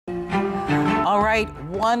All right,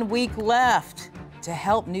 1 week left to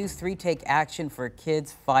help News 3 take action for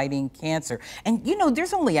kids fighting cancer. And you know,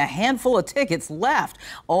 there's only a handful of tickets left.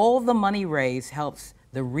 All the money raised helps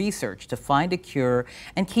the research to find a cure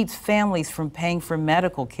and keeps families from paying for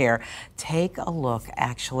medical care. Take a look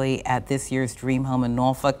actually at this year's Dream Home in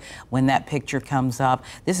Norfolk when that picture comes up.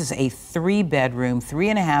 This is a 3-bedroom,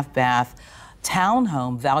 3.5 bath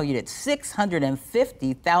townhome valued at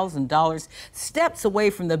 $650,000, steps away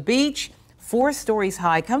from the beach, 4 stories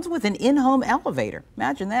high, comes with an in-home elevator.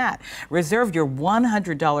 Imagine that. Reserve your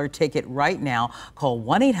 $100 ticket right now. Call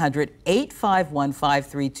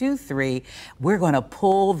 1-800-851-5323. We're going to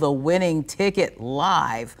pull the winning ticket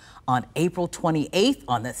live on April 28th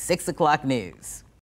on the 6 o'clock news.